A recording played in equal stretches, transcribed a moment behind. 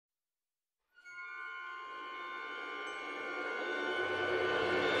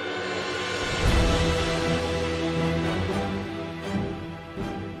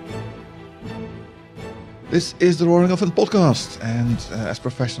This is the Roaring Elephant podcast, and as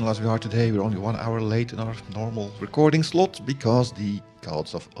professional as we are today, we're only 1 hour late in our normal recording slot because the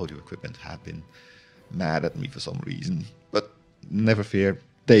gods of audio equipment have been mad at me for some reason. But never fear,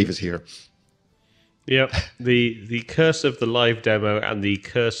 Dave is here. Yep, the curse of the live demo and the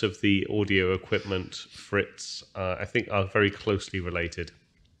curse of the audio equipment, Fritz, I think are very closely related.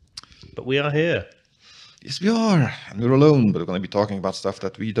 But we are here. Yes, we are, and we're alone, but we're going to be talking about stuff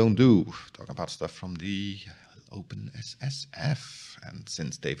that we don't do. Talking about stuff from the OpenSSF. And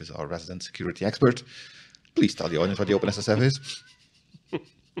since Dave is our resident security expert, please tell the audience what the OpenSSF is.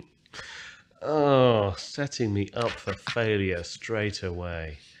 Oh, setting me up for failure straight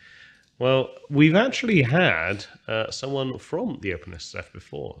away. Well, we've actually had someone from the OpenSSF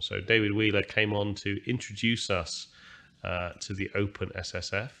before. So David Wheeler came on to introduce us to the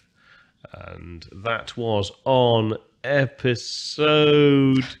OpenSSF. And that was on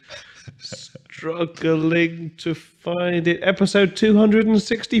episode, struggling to find it, episode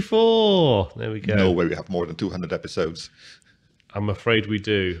 264. There we go. No way we have more than 200 episodes. I'm afraid we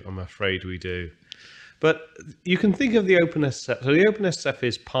do. But you can think of the OpenSSF. So the OpenSSF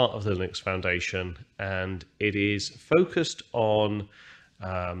is part of the Linux Foundation, and it is focused on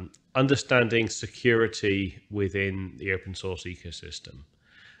understanding security within the open source ecosystem.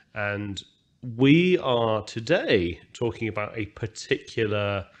 And we are today talking about a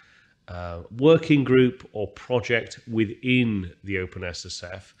particular working group or project within the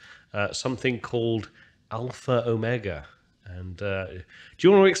OpenSSF, something called Alpha Omega. And do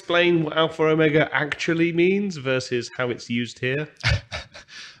you want to explain what Alpha Omega actually means versus how it's used here?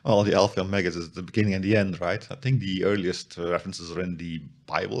 Well, the Alpha Omegas is the beginning and the end, right? I think the earliest references are in the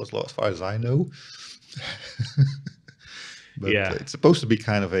Bible, as far as I know. But yeah, it's supposed to be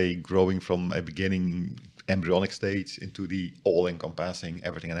kind of a growing from a beginning embryonic stage into the all-encompassing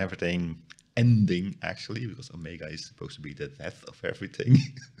everything and everything ending, actually, because Omega is supposed to be the death of everything.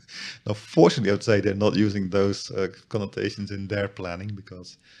 Now, fortunately, I would say they're not using those connotations in their planning,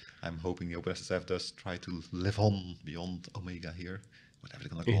 because I'm hoping the OpenSSF does try to live on beyond Omega here, whatever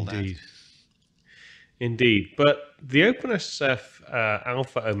they're going to call that. Indeed. But the OpenSSF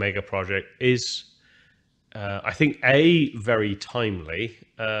Alpha Omega project is, I think, A, very timely,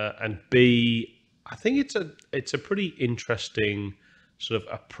 and B, I think it's a pretty interesting sort of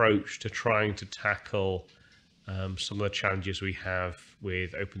approach to trying to tackle some of the challenges we have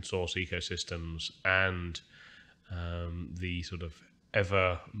with open source ecosystems and the sort of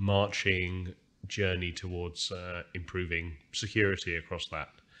ever marching journey towards improving security across that.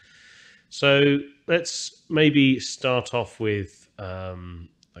 So let's maybe start off with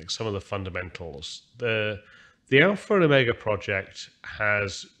like some of the fundamentals. The Alpha and Omega project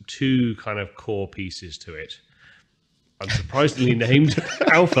has two kind of core pieces to it. Unsurprisingly named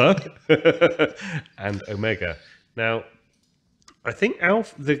Alpha and Omega. Now, I think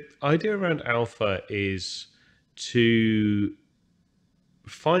the idea around Alpha is to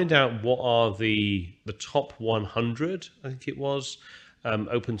find out what are the top 100, I think it was,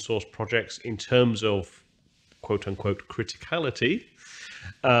 open source projects in terms of quote unquote criticality.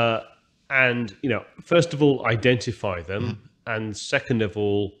 And, first of all, identify them. And second of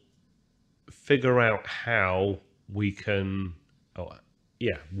all, figure out how we can,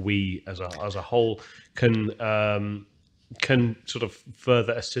 we as a whole can sort of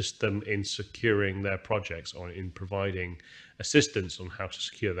further assist them in securing their projects or in providing assistance on how to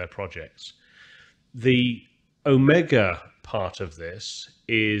secure their projects. The Omega part of this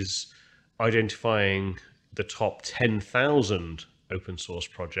is identifying the top 10,000 open source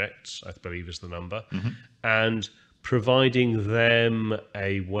projects, I believe is the number, and providing them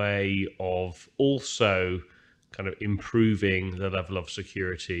a way of also kind of improving the level of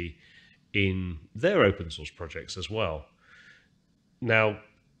security in their open source projects as well. Now,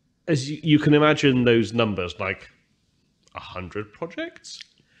 as you can imagine, those numbers, like 100 projects,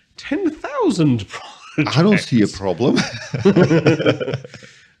 10,000 projects. I don't see a problem.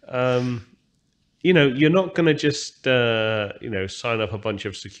 You're not going to just, sign up a bunch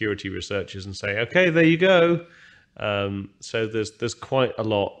of security researchers and say, okay, there you go. So there's quite a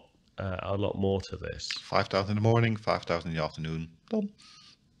lot more to this. 5,000 in the morning, 5,000 in the afternoon. Done.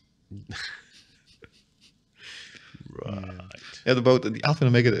 Right. Yeah, the Alpha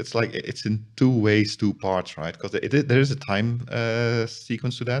and Omega, it's in two parts, right? Because there is a time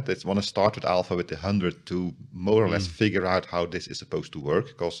sequence to that. They want to start with Alpha with the 100 to more or less figure out how this is supposed to work.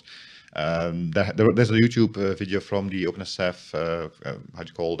 Because there's a YouTube video from the OpenSSF, how do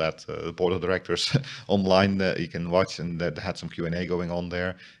you call that, the board of directors online you can watch, and they had some Q&A going on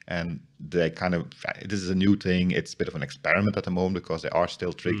there. And they this is a new thing. It's a bit of an experiment at the moment because they are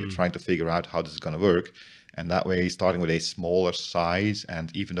still trying to figure out how this is going to work. And that way, starting with a smaller size,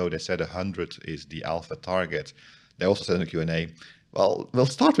 and even though they said 100 is the alpha target, they also said in the Q&A, well, we'll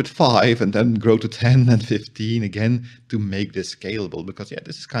start with 5 and then grow to 10 and 15 again to make this scalable, because yeah,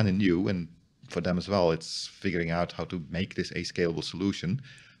 this is kind of new, and for them as well, it's figuring out how to make this a scalable solution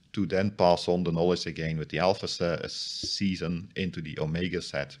to then pass on the knowledge again with the alpha season into the omega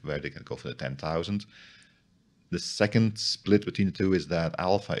set, where they can go for the 10,000. The second split between the two is that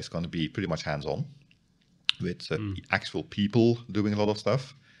alpha is going to be pretty much hands-on with actual people doing a lot of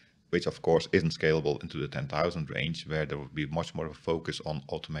stuff, which of course isn't scalable into the 10,000 range, where there will be much more of a focus on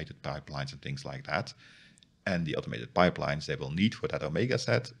automated pipelines and things like that. And the automated pipelines they will need for that omega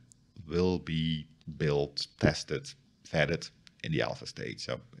set will be built, tested, vetted in the alpha stage.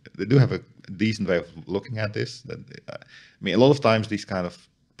 So they do have a decent way of looking at this. I mean, a lot of times these kind of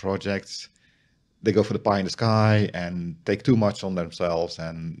projects, they go for the pie in the sky and take too much on themselves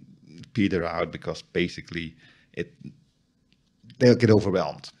and peter out, because basically they'll get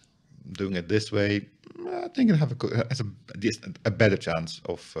overwhelmed. Doing it this way, I think it has a better chance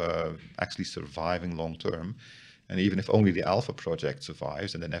of actually surviving long term. And even if only the alpha project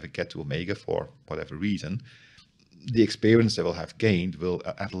survives and they never get to omega for whatever reason, the experience they will have gained will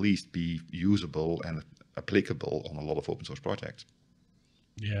at least be usable and applicable on a lot of open source projects.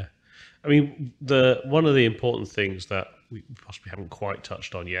 Yeah. I mean, one of the important things that we possibly haven't quite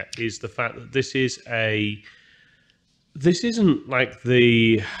touched on yet is the fact that this isn't like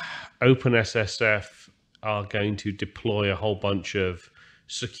the OpenSSF are going to deploy a whole bunch of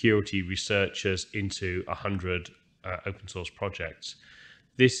security researchers into 100 open source projects.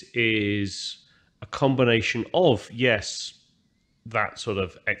 This is a combination of, yes, that sort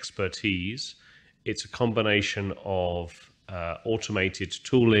of expertise. It's a combination of automated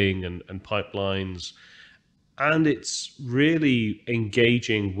tooling and pipelines, and it's really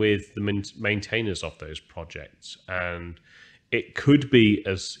engaging with the maintainers of those projects. And it could be,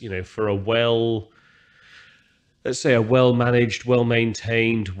 as you know, for a let's say a well-managed,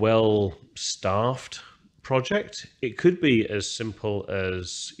 well-maintained, well-staffed project, it could be as simple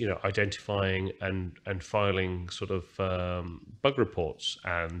as, you know, identifying and filing sort of bug reports,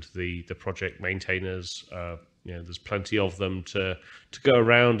 and the project maintainers, you know, there's plenty of them to go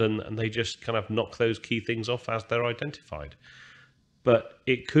around, and they just kind of knock those key things off as they're identified. But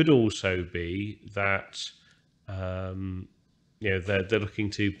it could also be that you know, they're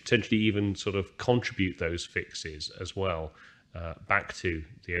looking to potentially even sort of contribute those fixes as well back to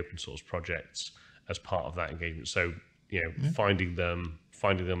the open source projects as part of that engagement. So, you know, finding them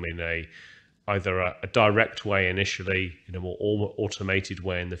in either a direct way initially, in a more automated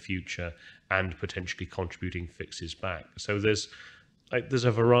way in the future, and potentially contributing fixes back. So there's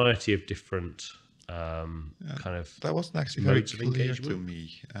a variety of different kind of that wasn't actually very modes of clear engagement to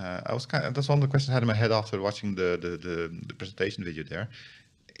me. That's one of the questions I had in my head after watching the presentation video there.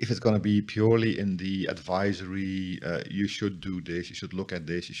 If it's going to be purely in the advisory, you should do this, you should look at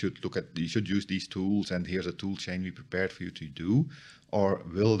this, you should use these tools, and here's a tool chain we prepared for you to do, or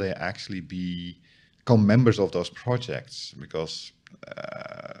will they actually become members of those projects? Because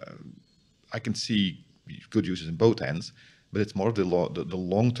I can see good uses in both ends, but it's more of the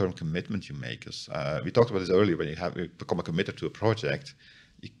long-term commitment you make. Because we talked about this earlier, when you become a committer to a project,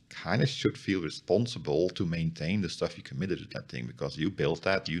 you kind of should feel responsible to maintain the stuff you committed to that thing, because you built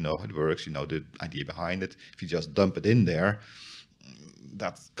that, you know how it works, you know the idea behind it. If you just dump it in there,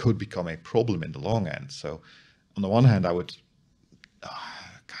 that could become a problem in the long end. So on the one hand, I would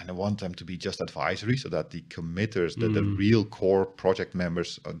kind of want them to be just advisory, so that the committers, the real core project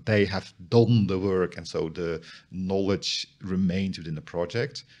members, they have done the work, and so the knowledge remains within the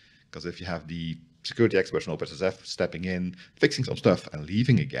project. Because if you have the security experts from OpenSSF stepping in, fixing some stuff and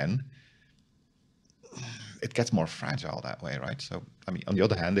leaving again, it gets more fragile that way, right? So, I mean, on the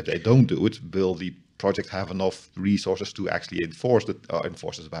other hand, if they don't do it, will the project have enough resources to actually enforce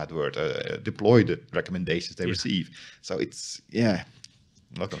is a bad word, deploy the recommendations they receive? So it's,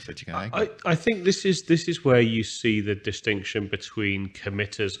 not of that you can. I think this is where you see the distinction between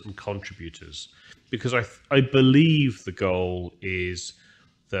committers and contributors, because I believe the goal is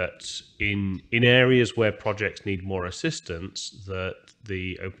that in areas where projects need more assistance, that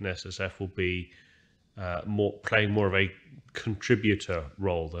the OpenSSF will be playing more of a contributor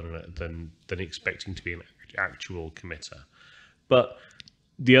role than expecting to be an actual committer. But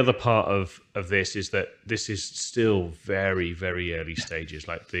the other part of this is that this is still very, very early stages.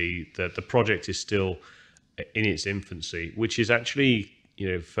 Like the project is still in its infancy, which is actually,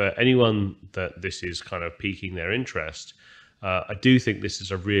 you know, for anyone that this is kind of piquing their interest, I do think this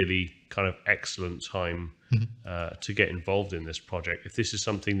is a really kind of excellent time to get involved in this project. If this is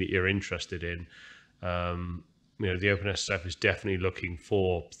something that you're interested in, The OpenSSF is definitely looking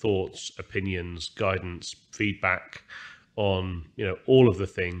for thoughts, opinions, guidance, feedback on all of the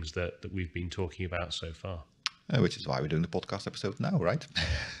things that we've been talking about so far. Which is why we're doing the podcast episode now, right?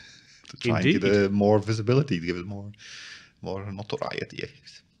 To try and Indeed. get more visibility, to give it more notoriety.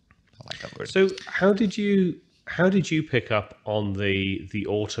 I like that word. So how did you pick up on the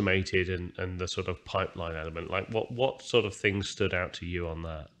automated and the sort of pipeline element? Like what sort of things stood out to you on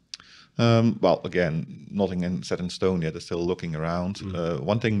that? Well, again, nothing set in stone yet. They're still looking around.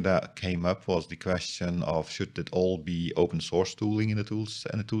 One thing that came up was the question of should it all be open source tooling in the tools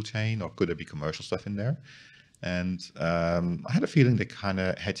and the tool chain, or could there be commercial stuff in there? And I had a feeling they kind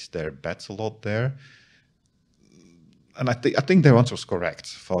of hedged their bets a lot there. And I think their answer was correct.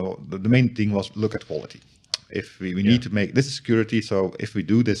 For the main thing was look at quality. If we need to make this is security, so if we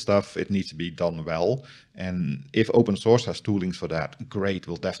do this stuff, it needs to be done well. And if open source has toolings for that, great,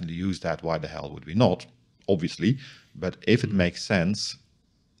 we'll definitely use that. Why the hell would we not? Obviously, but if it makes sense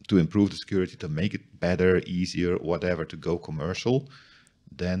to improve the security, to make it better, easier, whatever, to go commercial,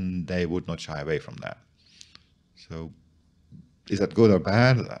 then they would not shy away from that. So is that good or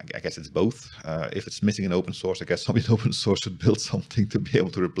bad? I guess it's both. If it's missing in open source, I guess somebody in open source should build something to be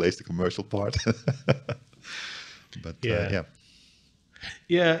able to replace the commercial part. But yeah.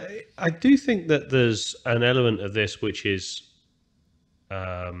 Yeah, I do think that there's an element of this which is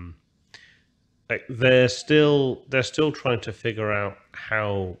like they're still trying to figure out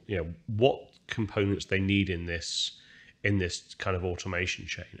how what components they need in this kind of automation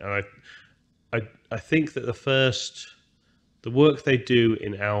chain. And I think that the work they do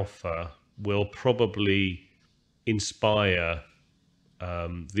in alpha will probably inspire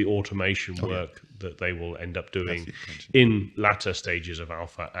the automation work that they will end up doing in latter stages of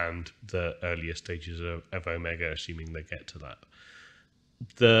alpha and the earlier stages of omega, assuming they get to that.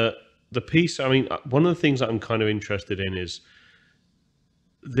 The piece, I mean, one of the things that I'm kind of interested in is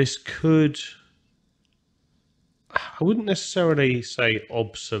this could, I wouldn't necessarily say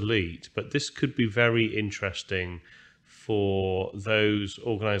obsolete, but this could be very interesting for those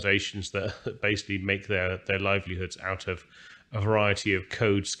organizations that basically make their livelihoods out of a variety of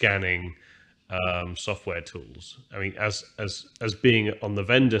code scanning software tools. I mean, as being on the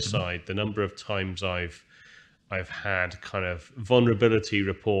vendor side, the number of times I've had kind of vulnerability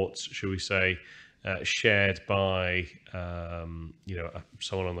reports, shall we say, shared by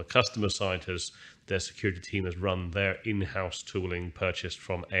someone on the customer side their security team has run their in-house tooling purchased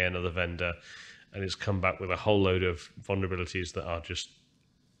from another vendor, and it's come back with a whole load of vulnerabilities that are just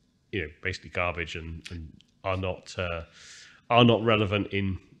basically garbage and are not relevant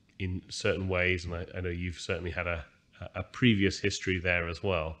in certain ways. And I know you've certainly had a previous history there as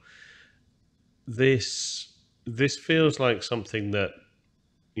well. This feels like something that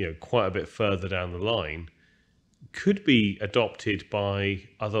quite a bit further down the line could be adopted by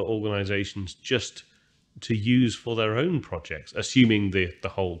other organizations just to use for their own projects, assuming the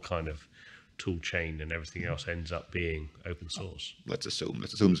whole kind of tool chain and everything else ends up being open source. Let's assume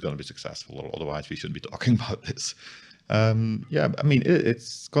it's going to be successful, or otherwise we shouldn't be talking about this. Yeah, I mean,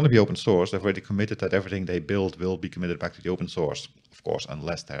 it's going to be open source. They've already committed that everything they build will be committed back to the open source, of course,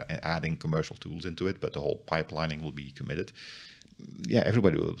 unless they're adding commercial tools into it, but the whole pipelining will be committed. Yeah,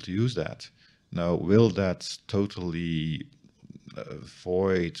 everybody will be able to use that. Now, will that totally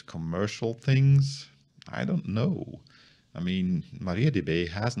avoid commercial things? I don't know. I mean, MariaDB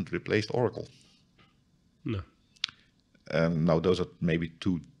hasn't replaced Oracle. No. Now, those are maybe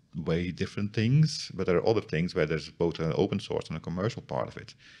two way different things, but there are other things where there's both an open source and a commercial part of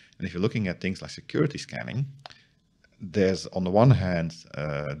it. And if you're looking at things like security scanning, there's on the one hand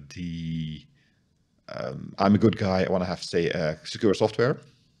I'm a good guy, I want to have, say, secure software,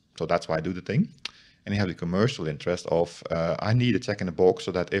 so that's why I do the thing. And you have the commercial interest of I need a check in the box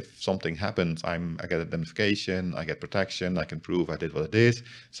so that if something happens, I get identification, I get protection, I can prove I did what it is.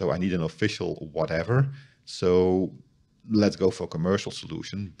 So I need an official whatever. So let's go for a commercial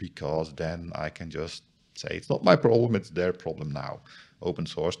solution, because then I can just say it's not my problem, it's their problem now. Open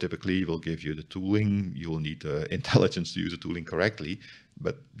source typically will give you the tooling, you will need the intelligence to use the tooling correctly,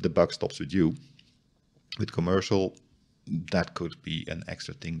 but the buck stops with you. With commercial, that could be an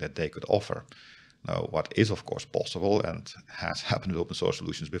extra thing that they could offer. Now, what is of course possible and has happened with open source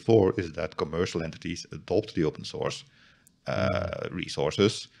solutions before is that commercial entities adopt the open source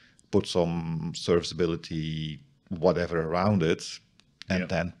resources, put some serviceability, whatever around it, and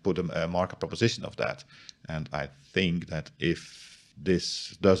then put a market proposition of that. And I think that if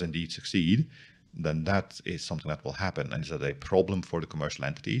this does indeed succeed, then that is something that will happen. And is that a problem for the commercial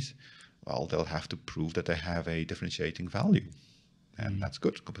entities? Well, they'll have to prove that they have a differentiating value. And that's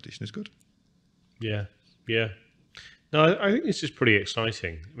good. Competition is good. Yeah, yeah. No, I think this is pretty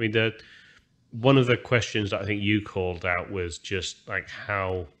exciting. I mean, one of the questions that I think you called out was just like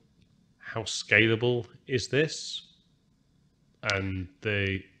how scalable is this? And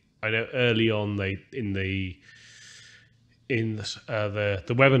I know early on the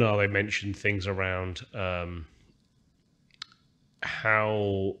webinar they mentioned things around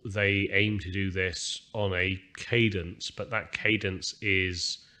how they aim to do this on a cadence, but that cadence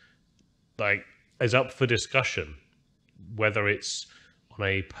like is up for discussion, whether it's on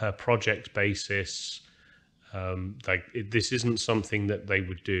a per project basis. This isn't something that they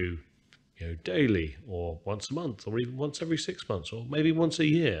would do, daily or once a month or even once every 6 months or maybe once a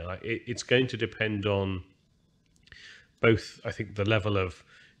year. Like it's going to depend on both, I think, the level of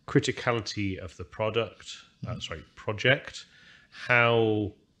criticality of the project,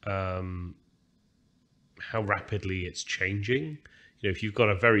 how rapidly it's changing. If you've got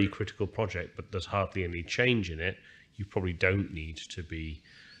a very critical project but there's hardly any change in it, you probably don't need to be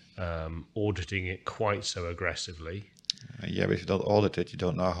auditing it quite so aggressively. Yeah, but if you don't audit it, you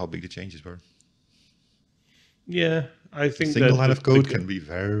don't know how big the changes were. Yeah, I think A single that line of code can be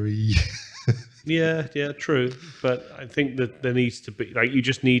very... yeah, true. But I think that there needs to be, like, you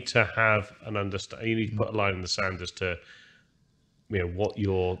just need to have an understand. You need to put a line in the sand as to what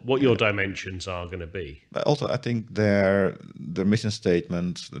your dimensions are going to be. But also, I think their mission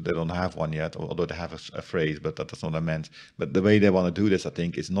statement, they don't have one yet, although they have a phrase, but that's not what I meant. But the way they want to do this, I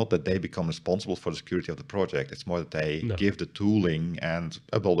think, is not that they become responsible for the security of the project. It's more that they give the tooling and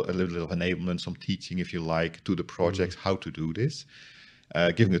a little bit of enablement, some teaching, if you like, to the projects how to do this.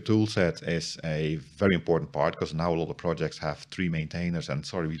 Giving a tool set is a very important part, because now a lot of projects have 3 maintainers, and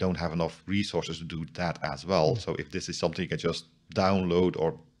sorry, we don't have enough resources to do that as well. So if this is something you can just download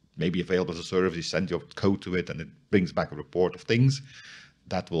or maybe available as a service, you send your code to it and it brings back a report of things,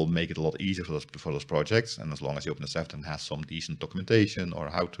 that will make it a lot easier for those projects. And as long as the OpenSSF then has some decent documentation or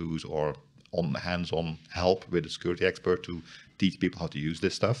how-tos or hands-on help with a security expert to teach people how to use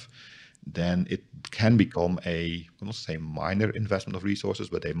this stuff, then it can become I won't say minor investment of resources,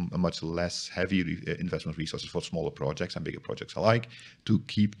 but a much less heavy investment of resources for smaller projects and bigger projects alike to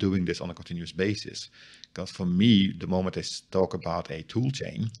keep doing this on a continuous basis. Because for me, the moment I talk about a tool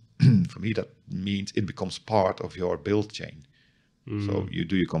chain, for me that means it becomes part of your build chain. So you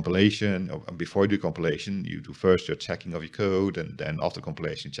do your compilation, or before you do compilation, you do first your checking of your code, and then after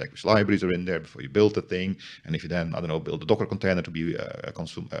compilation, check which libraries are in there before you build the thing. And if you then, I don't know, build a Docker container to be a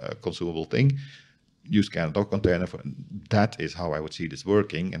consumable thing, you scan a Docker container. That is how I would see this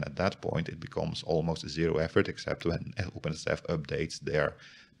working. And at that point, it becomes almost a zero effort, except when OpenSSF updates their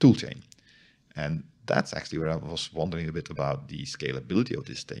toolchain. And that's actually where I was wondering a bit about the scalability of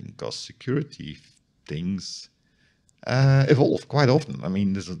this thing, because security things evolve quite often. I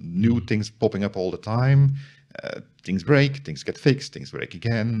mean, there's new things popping up all the time. Things break, things get fixed, things break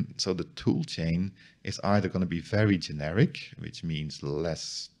again. So the tool chain is either going to be very generic, which means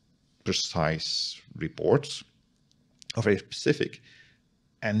less precise reports, or very specific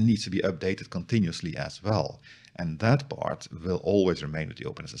and needs to be updated continuously as well. And that part will always remain with the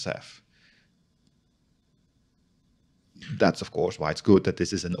OpenSSF. That's, of course, why it's good that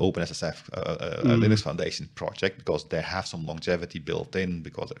this is an OpenSSF Linux Foundation project, because they have some longevity built in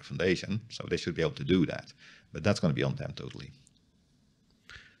because of the foundation. So they should be able to do that. But that's going to be on them totally.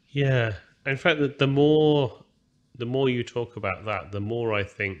 Yeah. In fact, the more you talk about that, the more I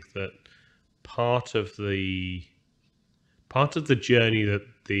think that part of the journey that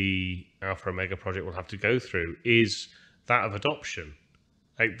the Alpha Omega project will have to go through is that of adoption.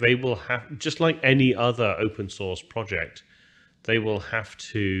 Like, they will have, just like any other open source project, they will have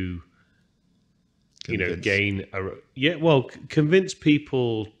to, convince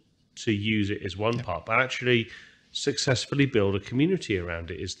people to use it is one part, but actually successfully build a community around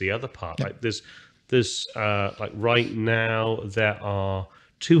it is the other part. Yeah. Like there's like right now there are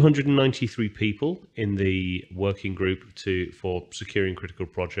 293 people in the working group for securing critical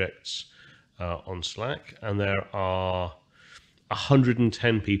projects on Slack, and there are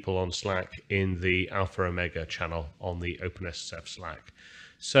 110 people on Slack in the Alpha Omega channel on the OpenSSF Slack.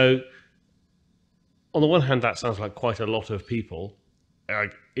 So on the one hand, that sounds like quite a lot of people.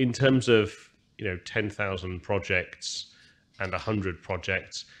 In terms of 10,000 projects and 100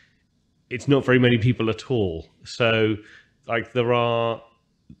 projects, it's not very many people at all. So like there's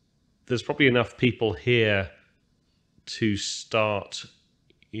probably enough people here to start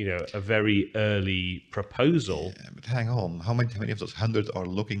a very early proposal. Yeah, but hang on, how many of those 100 are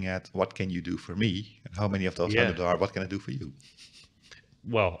looking at what can you do for me, and how many of those 100 are what can I do for you?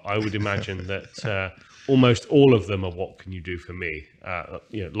 Well, I would imagine that almost all of them are what can you do for me.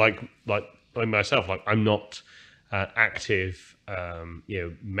 Like I myself, like I'm not an active,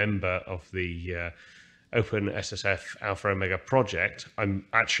 member of the OpenSSF Alpha Omega project. I'm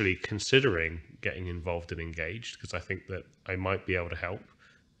actually considering getting involved and engaged because I think that I might be able to help,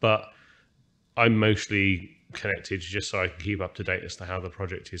 but I'm mostly connected just so I can keep up to date as to how the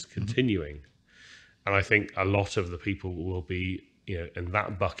project is continuing. And I think a lot of the people will be, in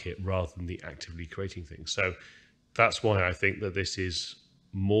that bucket rather than the actively creating things. So that's why I think that this is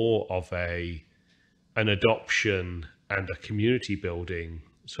more of an adoption and a community building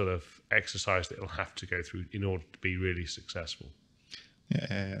sort of exercise that it'll have to go through in order to be really successful.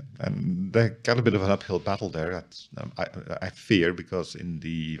 Yeah, and they got a bit of an uphill battle there. That's, I fear, because in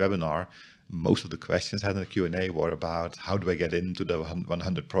the webinar, most of the questions had in the Q&A were about how do I get into the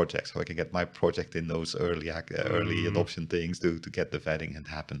 100 projects, how I can get my project in those early adoption things to get the vetting and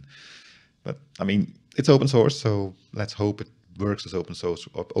happen. But I mean, it's open source, so let's hope it works as open source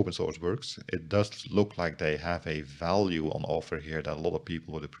works. It does look like they have a value on offer here that a lot of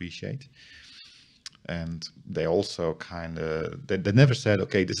people would appreciate. And they also they never said,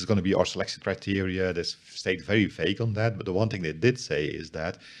 okay, this is going to be our selection criteria. They stayed very vague on that. But the one thing they did say is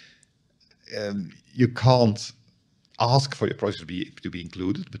that you can't ask for your project to be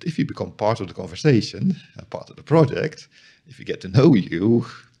included. But if you become part of the conversation and part of the project, if you get to know you,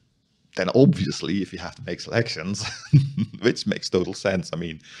 then obviously if you have to make selections, which makes total sense. I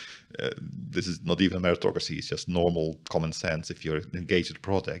mean, this is not even meritocracy, it's just normal common sense. If you're engaged with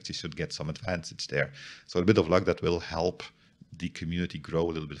projects, you should get some advantage there. So a bit of luck that will help the community grow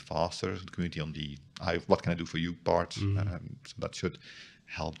a little bit faster, the community on the what can I do for you part. So that should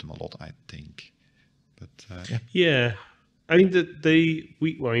help them a lot, I think. But yeah. I mean,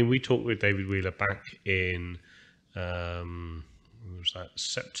 we talked with David Wheeler back in was that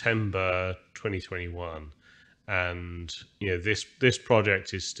September 2021, and this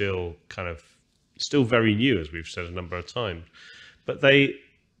project is still still very new, as we've said a number of times. But they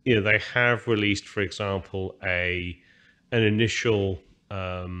have released, for example, an initial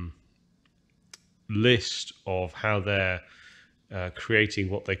list of how they're creating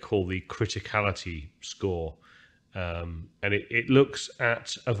what they call the criticality score. And it looks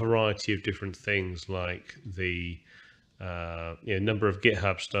at a variety of different things, like the number of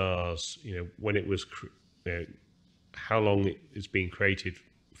GitHub stars, when it was, how long it's been created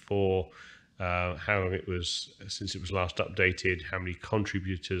for, how long it was since it was last updated, how many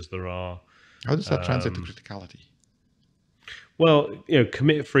contributors there are. How does that translate to criticality? Well,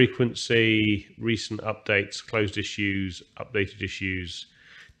 commit frequency, recent updates, closed issues, updated issues,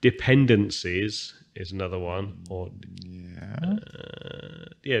 dependencies is another one, or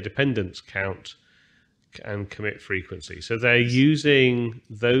dependence count and commit frequency. So they're using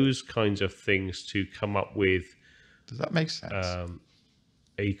those kinds of things to come up with. Does that make sense?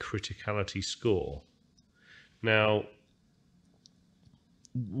 A criticality score. Now,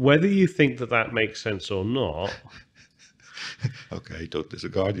 whether you think that makes sense or not. Okay, don't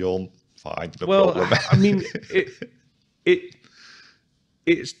disregard Jon. Fine, no problem. I mean,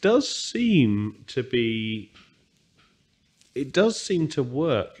 it does seem to be. It does seem to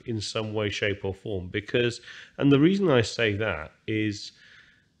work in some way, shape, or form, because, and the reason I say that is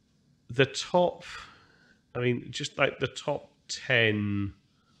the top. I mean, just like the top 10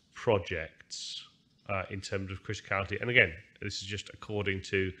 projects in terms of criticality, and again, this is just according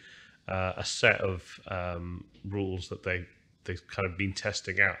to a set of rules that they've kind of been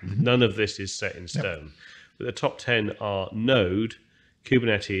testing out. Mm-hmm. None of this is set in stone. Yep. But the top 10 are Node,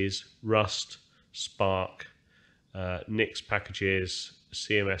 Kubernetes, Rust, Spark, Nix packages,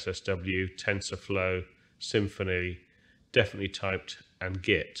 CMSSW, TensorFlow, Symfony, definitely typed, and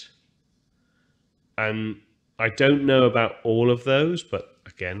Git. And I don't know about all of those, but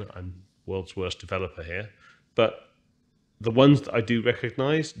again, I'm world's worst developer here. But the ones that I do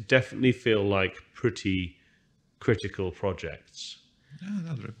recognize definitely feel like pretty critical projects.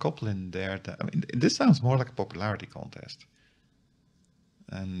 Yeah, there are a couple in there. I mean, this sounds more like a popularity contest.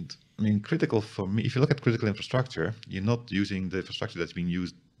 And I mean, critical for me, if you look at critical infrastructure, you're not using the infrastructure that's being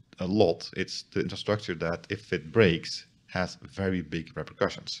used a lot. It's the infrastructure that, if it breaks, has very big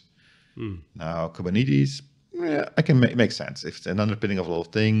repercussions. Now, Kubernetes, I can make sense. If it's an underpinning of a lot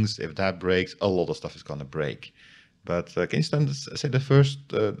of things, if that breaks, a lot of stuff is going to break. But can you say the first,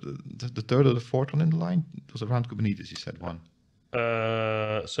 the third or the fourth one in the line? It was around Kubernetes, you said one.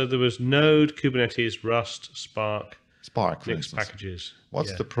 So there was Node, Kubernetes, Rust, Spark, for Nix instance. packages.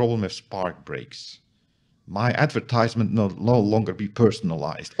 What's the problem if Spark breaks? My advertisement no longer be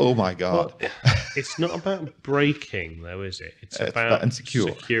personalized. Oh my God. Well, it's not about breaking, though, is it? It's about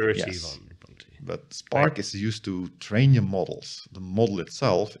security vulnerability. But Spark is used to train your models. The model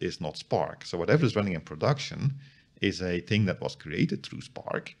itself is not Spark. So whatever is running in production is a thing that was created through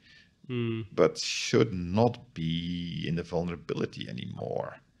Spark, but should not be in the vulnerability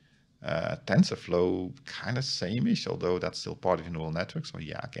anymore. TensorFlow, kind of same-ish, although that's still part of your neural network. So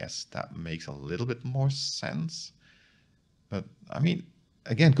yeah, I guess that makes a little bit more sense. But I mean,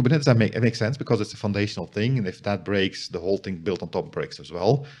 again, Kubernetes, it makes sense because it's a foundational thing. And if that breaks, the whole thing built on top breaks as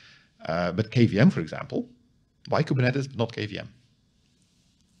well. But KVM, for example, why Kubernetes but not KVM?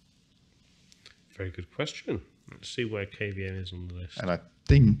 Very good question. Let's see where KVM is on the list. And I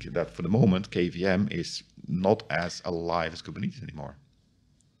think that for the moment, KVM is not as alive as Kubernetes anymore.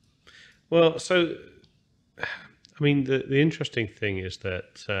 Well, so, I mean, the interesting thing is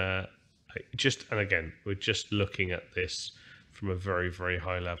that and again, we're just looking at this from a very, very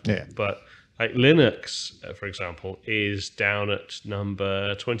high level. Yeah. But like Linux, for example, is down at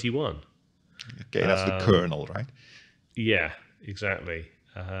number 21. Okay, that's the kernel, right? Yeah, exactly.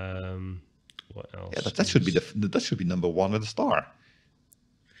 What else? Yeah, that should be number one with a star.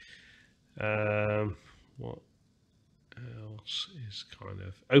 What else is kind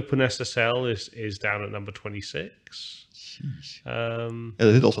of OpenSSL is down at number 26. Jeez.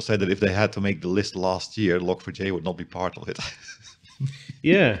 They did also say that if they had to make the list last year, Log4j would not be part of it.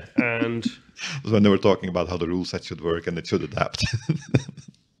 Yeah, and when they were talking about how the rule set should work and it should adapt.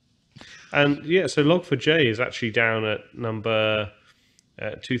 And yeah, so Log4j is actually down at number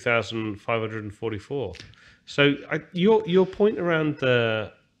 2,544. So your point around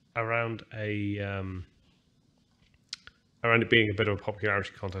around it being a bit of a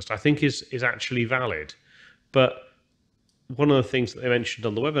popularity contest, I think is actually valid. But one of the things that they mentioned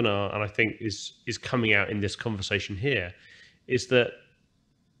on the webinar, and I think is coming out in this conversation here, is that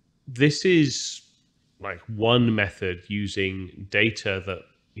this is like one method using data that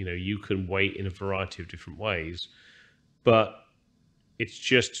you can weight in a variety of different ways, but it's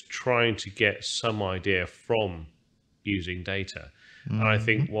just trying to get some idea from using data. And I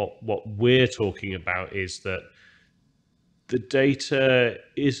think what we're talking about is that the data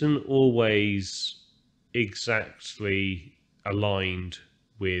isn't always exactly aligned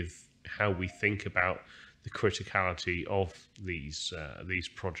with how we think about the criticality of these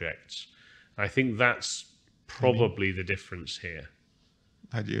projects. I think that's probably the difference here.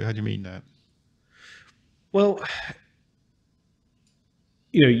 How do you mean that? Well,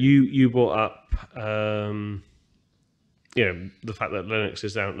 you brought up the fact that Linux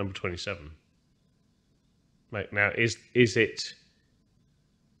is down at number 27. Like now, is it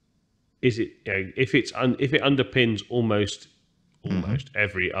if it underpins almost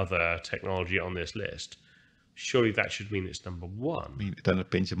every other technology on this list, surely that should mean it's number one. I mean, it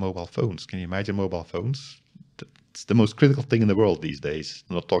underpins your mobile phones. Can you imagine mobile phones? It's the most critical thing in the world these days.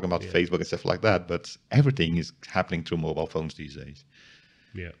 I'm not talking about Facebook and stuff like that, but everything is happening through mobile phones these days.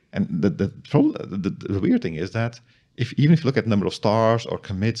 Yeah. And the weird thing is that even if you look at the number of stars or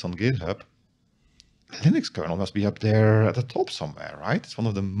commits on GitHub, Linux kernel must be up there at the top somewhere, right? It's one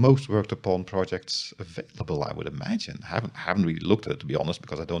of the most worked upon projects available, I would imagine. I haven't really looked at it, to be honest,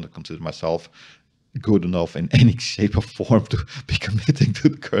 because I don't consider myself good enough in any shape or form to be committing to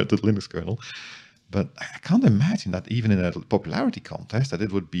the Linux kernel. But I can't imagine that even in a popularity contest that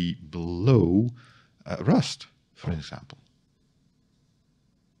it would be below Rust, for example.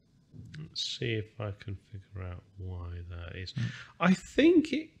 Let's see if I can figure out why that is. I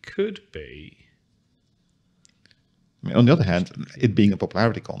think it could be. I mean, on the other hand, it being a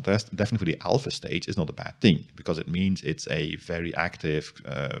popularity contest, definitely for the alpha stage is not a bad thing, because it means it's a very active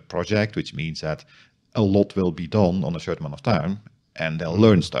project, which means that a lot will be done on a certain amount of time, and they'll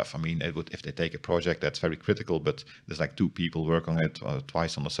learn stuff. I mean, if they take a project that's very critical, but there's like 2 people work on it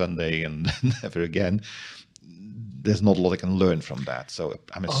twice on a Sunday and never again, there's not a lot they can learn from that. So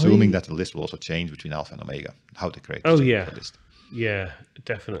I'm assuming that the list will also change between alpha and omega, how to create the list. Yeah,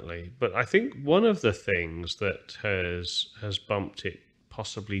 definitely. But I think one of the things that has bumped it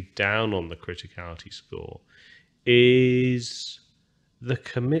possibly down on the criticality score is the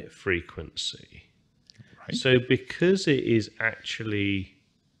commit frequency. Right. So because it is actually,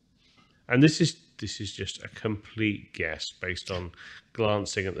 and this is just a complete guess based on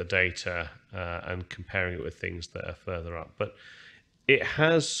glancing at the data and comparing it with things that are further up, but it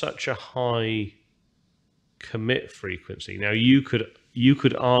has such a high commit frequency. Now you could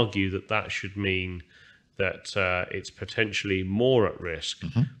argue that should mean that it's potentially more at risk,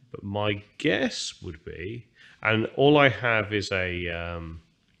 but my guess would be, and all I have is a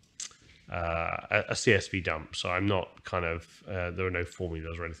CSV dump, so I'm not kind of there are no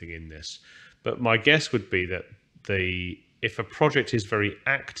formulas or anything in this, but my guess would be that if a project is very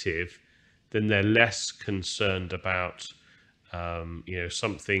active, then they're less concerned about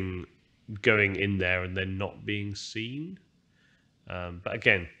something going in there and then not being seen. But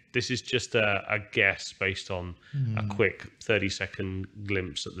again, this is just a guess based on a quick 30-second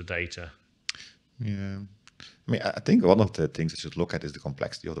glimpse at the data. Yeah. I mean, I think one of the things I should look at is the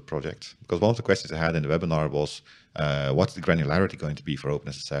complexity of the project. Because one of the questions I had in the webinar was, what's the granularity going to be for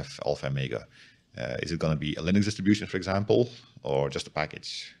OpenSSF Alpha Omega? Is it going to be a Linux distribution, for example, or just a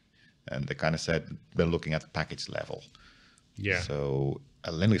package? And they kind of said they're looking at the package level. Yeah. So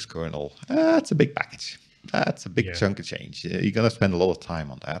a Linux kernel, that's a big package. That's a big chunk of change. You're going to spend a lot of time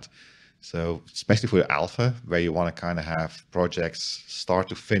on that. So especially for the alpha, where you want to kind of have projects start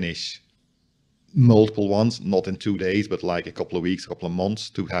to finish, multiple ones, not in 2 days, but like a couple of weeks, a couple of months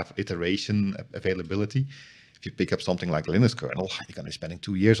to have iteration availability. If you pick up something like Linux kernel, you're going to be spending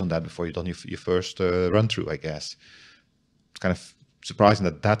 2 years on that before you've done your first run through, I guess. It's kind of surprising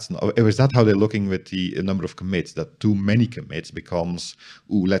that that's not, is that how they're looking with the number of commits, that too many commits becomes,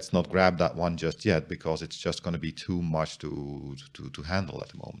 ooh, let's not grab that one just yet because it's just going to be too much to handle at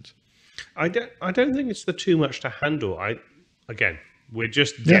the moment. I don't think it's the too much to handle. Again, we're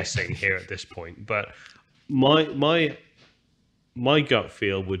just guessing here at this point, but my gut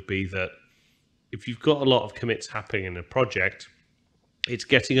feel would be that if you've got a lot of commits happening in a project, it's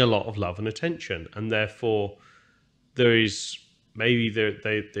getting a lot of love and attention, and therefore there is maybe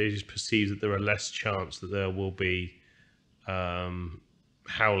they just perceive that there are less chance that there will be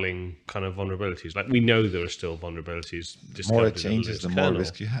howling kind of vulnerabilities. Like, we know there are still vulnerabilities. The more it changes, the more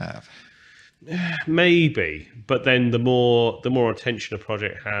risk you have. Maybe, but then the more attention a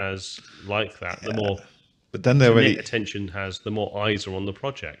project has like that, the more but then they're already attention has, the more eyes are on the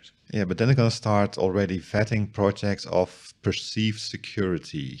project. Yeah, but then they're going to start already vetting projects of perceived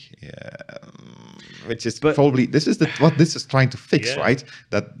security, which is probably what this is trying to fix, right?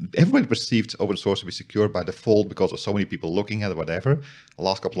 That everybody perceived open source to be secure by default because of so many people looking at it, whatever. The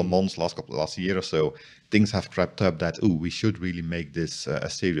last couple of months, last year or so, things have crept up that we should really make this a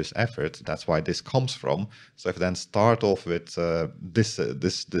serious effort. That's why this comes from. So if then start off with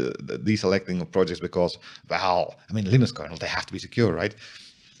deselecting of projects because, well, I mean, Linux kernel, they have to be secure, right?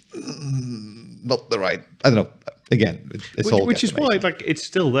 Not the right, I don't know. Again, it's all which is why, like, it's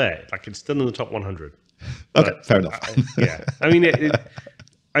still there. Like, it's still in the top 100. Okay, fair enough. I mean,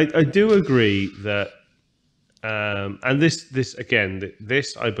 I do agree that, and this again,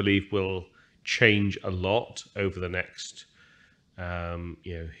 this I believe will change a lot over the next,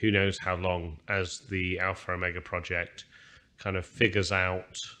 who knows how long, as the Alpha Omega project kind of figures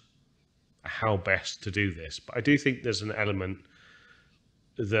out how best to do this. But I do think there's an element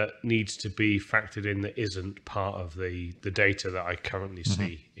that needs to be factored in that isn't part of the data that I currently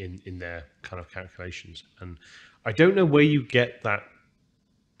see in their kind of calculations. And I don't know where you get that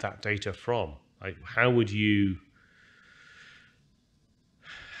data from. Like, how would you,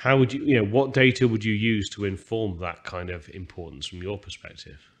 what data would you use to inform that kind of importance from your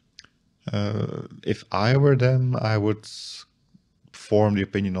perspective? If I were them, I would form the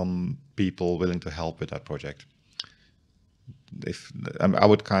opinion on people willing to help with that project. I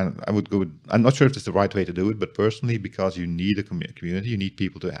would go with, I'm not sure if it's the right way to do it, but personally, because you need a community, you need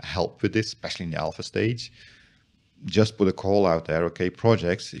people to help with this, especially in the alpha stage. Just put a call out there, okay,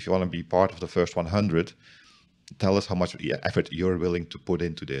 projects, if you want to be part of the first 100, tell us how much effort you're willing to put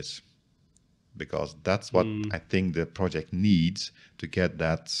into this. Because that's what I think the project needs to get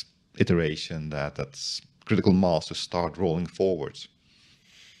that iteration, that's critical mass to start rolling forwards.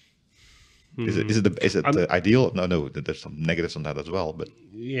 Is it the ideal? No, there's some negatives on that as well. But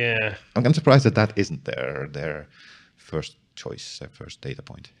yeah, I'm surprised that isn't their first choice, their first data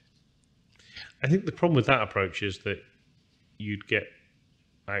point. I think the problem with that approach is that you'd get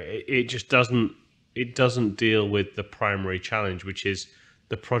it just doesn't deal with the primary challenge, which is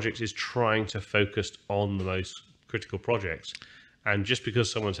the project is trying to focus on the most critical projects. And just because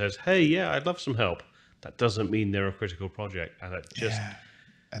someone says, "Hey, yeah, I'd love some help," that doesn't mean they're a critical project, and that just. Yeah.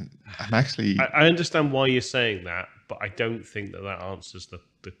 And I'm actually... I understand why you're saying that, but I don't think that answers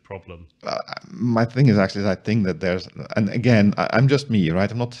the problem. My thing is actually, I think that there's... And again, I'm just me, right?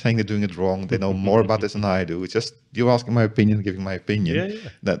 I'm not saying they're doing it wrong. They know more about this than I do. It's just you're asking my opinion, giving my opinion. Yeah.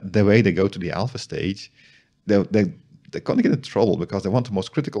 That the way they go to the alpha stage, they're going to get in trouble because they want the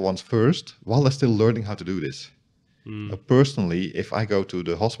most critical ones first while they're still learning how to do this. Personally, if I go to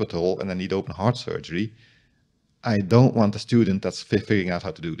the hospital and I need open heart surgery, I don't want a student that's figuring out how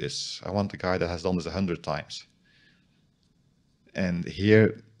to do this. I want a guy that has done this 100 times. And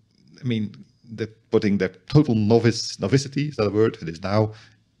here, I mean, they're putting their total novicity, is that a word? It is now,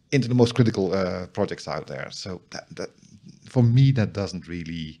 into the most critical projects out there. So that for me, that doesn't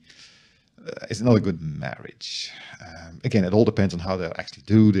really It's not a good marriage. Again, it all depends on how they actually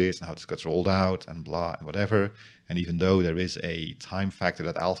do this and how this gets rolled out and blah and whatever. And even though there is a time factor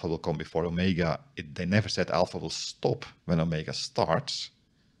that alpha will come before omega, they never said alpha will stop when omega starts.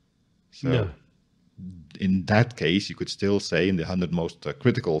 So No. in that case, you could still say in the 100 most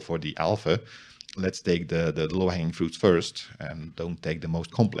critical for the alpha, let's take the low-hanging fruits first and don't take the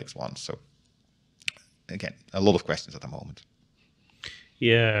most complex ones. So again, a lot of questions at the moment.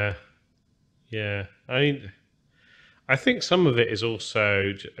 Yeah. Yeah. I mean, I think some of it is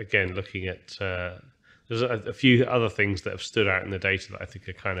also, again, looking at, there's a few other things that have stood out in the data that I think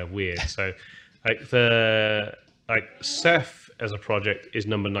are kind of weird. So like Ceph as a project is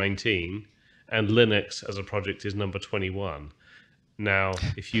number 19 and Linux as a project is number 21. Now,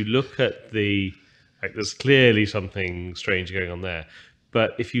 if you look at there's clearly something strange going on there.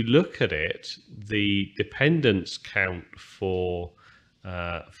 But if you look at it, the dependence count for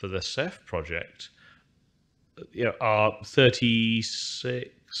the Ceph project, are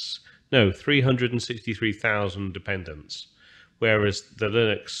 363,000 dependents, whereas the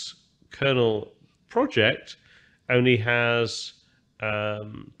Linux kernel project only has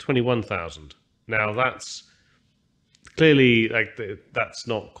 21,000. Now that's clearly that's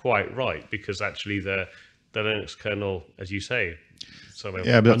not quite right, because actually the Linux kernel, as you say, sort of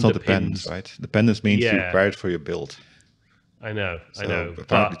but that's not dependence, right? Dependence means you require it for your build. I know.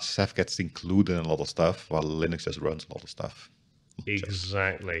 Apparently, Ceph gets included in a lot of stuff, while Linux just runs a lot of stuff.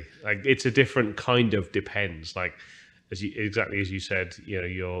 Exactly. Like it's a different kind of depends. Like exactly as you said,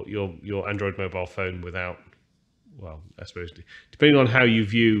 your Android mobile phone without, well, I suppose depending on how you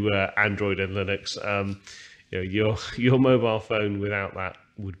view Android and Linux, your mobile phone without that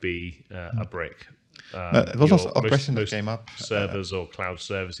would be a brick. It was also a question that came up. Servers or cloud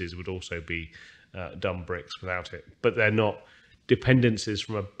services would also be dumb bricks without it, but they're not dependencies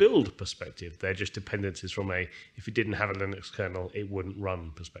from a build perspective. They're just dependencies from if it didn't have a Linux kernel, it wouldn't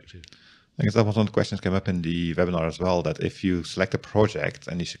run perspective. I guess that was one of the questions came up in the webinar as well, that if you select a project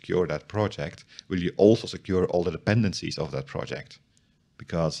and you secure that project, will you also secure all the dependencies of that project?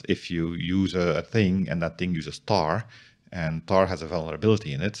 Because if you use a thing and that thing uses tar, and tar has a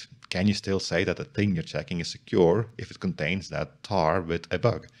vulnerability in it, can you still say that the thing you're checking is secure if it contains that tar with a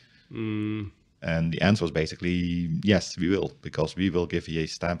bug? And the answer was basically, yes, we will, because we will give you a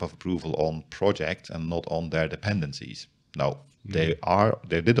stamp of approval on project and not on their dependencies. Now, they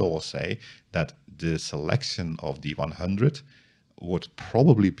did always say that the selection of the 100 would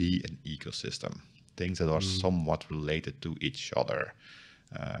probably be an ecosystem, things that are somewhat related to each other.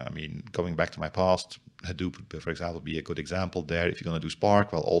 I mean, going back to my past, Hadoop would, for example, be a good example there. If you're going to do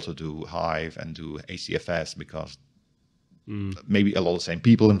Spark, well, also do Hive and do HDFS, because maybe a lot of the same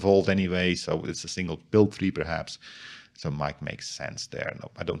people involved anyway, so it's a single build tree perhaps. So it might make sense there.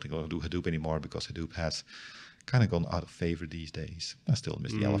 No, I don't think I'll do Hadoop anymore, because Hadoop has kind of gone out of favor these days. I still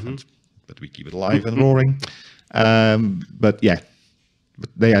miss the elephant, but we keep it alive and roaring. But yeah. But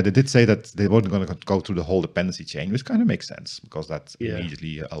they did say that they weren't going to go through the whole dependency chain, which kind of makes sense, because that's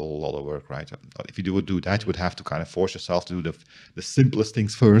immediately a lot of work, right? If you would do that, you would have to kind of force yourself to do the simplest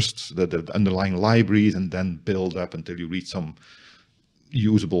things first, the underlying libraries, and then build up until you reach some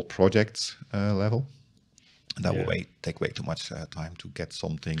usable project level. And that will take way too much time to get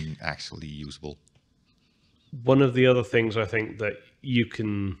something actually usable. One of the other things I think that you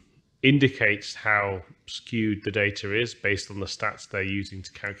can indicates how skewed the data is based on the stats they're using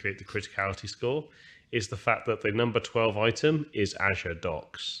to calculate the criticality score is the fact that the number 12 item is Azure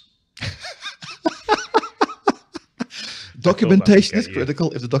Docs. Documentation is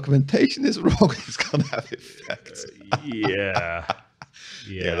critical. If the documentation is wrong, it's going to have effects. Yeah,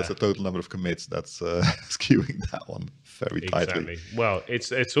 that's a total number of commits that's skewing that one very tightly. Well,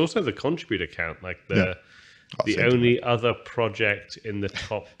 it's also the contributor count. Like the only other project in the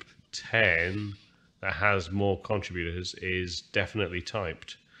top 10 that has more contributors is definitely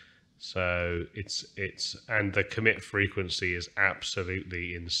typed. So it's and the commit frequency is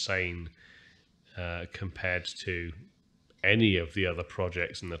absolutely insane compared to any of the other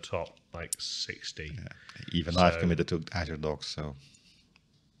projects in the top 60. Even I've committed to Azure Docs, so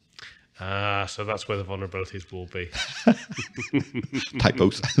so that's where the vulnerabilities will be.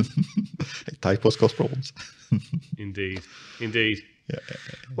 Typos. Typos cause problems. Indeed.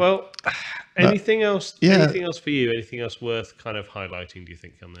 Well, anything else? Anything else for you? Anything else worth kind of highlighting, do you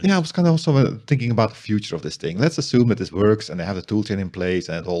think, on this? Yeah, I was kind of also thinking about the future of this thing. Let's assume that this works and they have the toolchain in place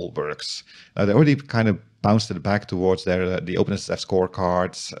and it all works. They already kind of bounced it back towards the OpenSSF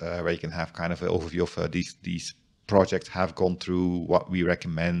scorecards, where you can have kind of an overview of these projects have gone through what we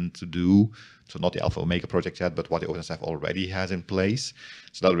recommend to do. So not the Alpha Omega project yet, but what the OpenSSF already has in place.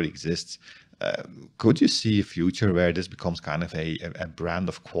 So that already exists. Could you see a future where this becomes kind of a brand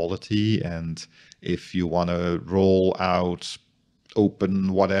of quality? And if you want to roll out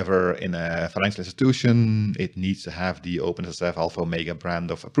open whatever in a financial institution, it needs to have the OpenSSF Alpha Omega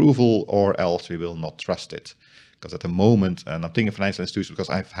brand of approval, or else we will not trust it. Because at the moment, and I'm thinking of financial institutions because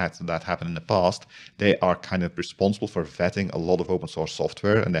I've had that happen in the past, they are kind of responsible for vetting a lot of open source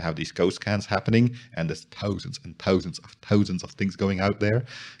software, and they have these code scans happening, and there's thousands and thousands of things going out there,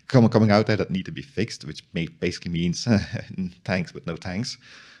 coming out there that need to be fixed, which basically means thanks but no thanks.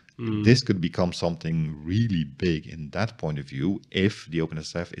 This could become something really big in that point of view if the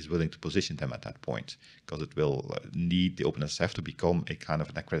OpenSSF is willing to position them at that point, because it will need the OpenSSF to become a kind of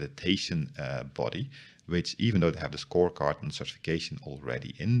an accreditation body, which even though they have the scorecard and certification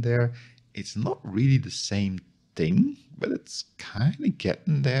already in there, it's not really the same thing, but it's kind of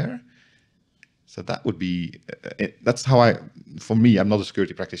getting there. So that would be, that's how for me, I'm not a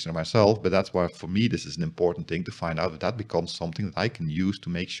security practitioner myself, but that's why for me, this is an important thing to find out if that becomes something that I can use to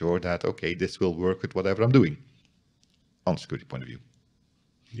make sure that, okay, this will work with whatever I'm doing on a security point of view.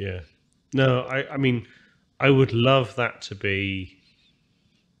 Yeah. No, I mean, I would love that to be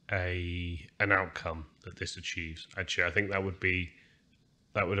an outcome that this achieves. Actually, I think that would be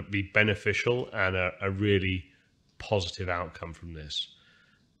beneficial and a really positive outcome from this.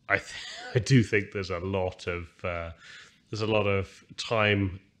 I do think there's a lot of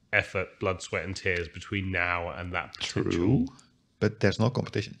time, effort, blood, sweat, and tears between now and that potential. True, but there's no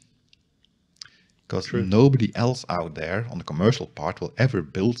competition. Because nobody else out there on the commercial part will ever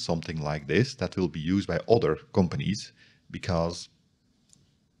build something like this that will be used by other companies, because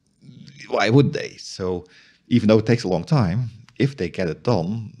why would they? So even though it takes a long time, if they get it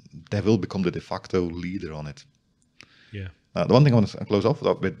done, they will become the de facto leader on it. Yeah. The one thing I want to close off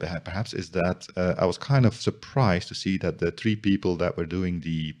with perhaps is that I was kind of surprised to see that the three people that were doing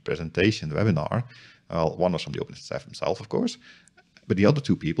the presentation, the webinar, one was from the OpenSSF himself, of course, but the other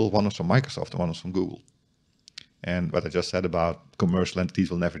two people, one was from Microsoft and one was from Google. And what I just said about commercial entities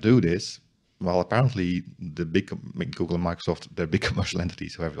will never do this, well, apparently the big Google and Microsoft, they're big commercial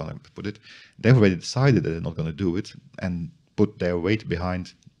entities, however you want to put it, they've already decided that they're not going to do it and put their weight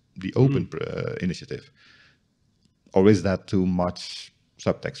behind the open initiative. Or is that too much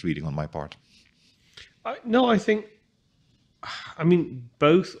subtext reading on my part? No, I mean,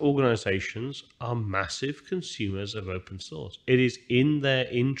 both organizations are massive consumers of open source. It is in their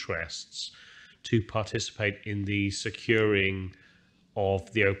interests to participate in the securing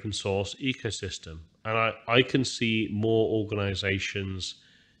of the open source ecosystem. And I can see more organizations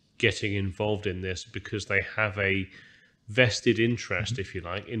getting involved in this because they have a vested interest, if you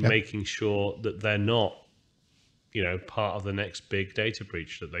like, in making sure that they're not, part of the next big data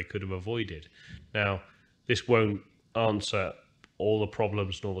breach that they could have avoided. Now, this won't answer all the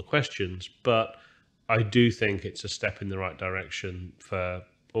problems and all the questions, but I do think it's a step in the right direction for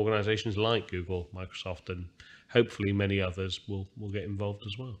organizations like Google, Microsoft, and hopefully many others will get involved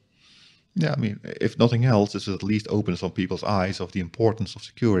as well. Yeah, I mean, if nothing else, this will at least open some people's eyes of the importance of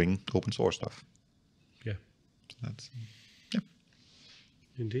securing open source stuff. Yeah. So that's,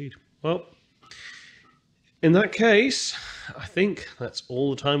 Indeed. Well, in that case, I think that's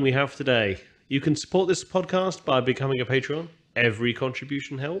all the time we have today. You can support this podcast by becoming a Patreon. Every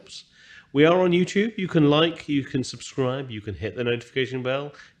contribution helps. We are on YouTube. You can like, you can subscribe, you can hit the notification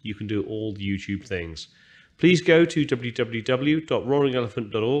bell, you can do all the YouTube things. Please go to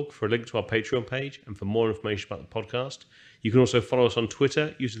www.roaringelephant.org for a link to our Patreon page and for more information about the podcast. You can also follow us on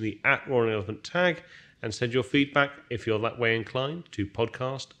Twitter using the @RoaringElephant tag and send your feedback, if you're that way inclined, to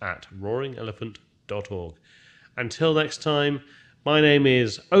podcast@roaringelephant.org. Until next time, my name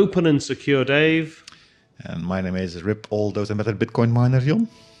is Open and Secure Dave. And my name is Rip All Those Embedded Bitcoin Miners, Jon.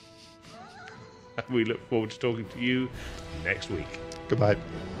 We look forward to talking to you next week. Goodbye.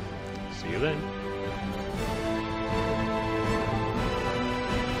 See you then.